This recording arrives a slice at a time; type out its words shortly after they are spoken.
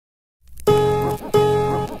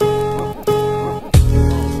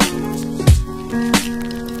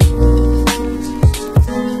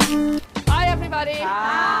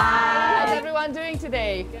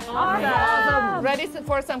Ready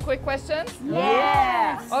for some quick questions?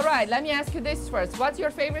 Yes. All right, let me ask you this first. What's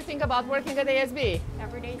your favorite thing about working at ASB?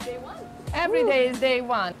 Every day is day one. Every day is day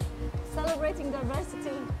one. Celebrating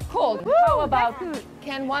diversity. Cool. Woo, How about, that's good.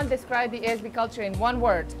 can one describe the ASB culture in one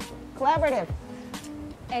word? Collaborative.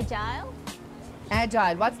 Agile.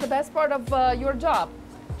 Agile. What's the best part of your job?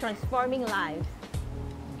 Transforming lives.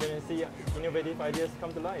 You can see innovative ideas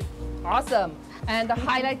come to life. Awesome. And the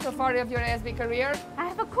highlight so far of your ASB career? I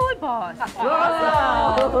have a cool boss.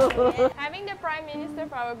 Having the Prime Minister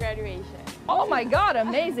for our graduation. Oh my God,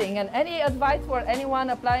 amazing. And any advice for anyone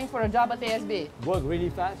applying for a job at ASB? Work really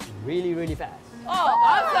fast, really fast. Oh,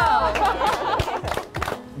 awesome.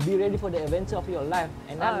 Be ready for the adventure of your life,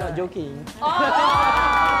 and I'm not joking.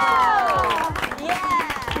 Oh.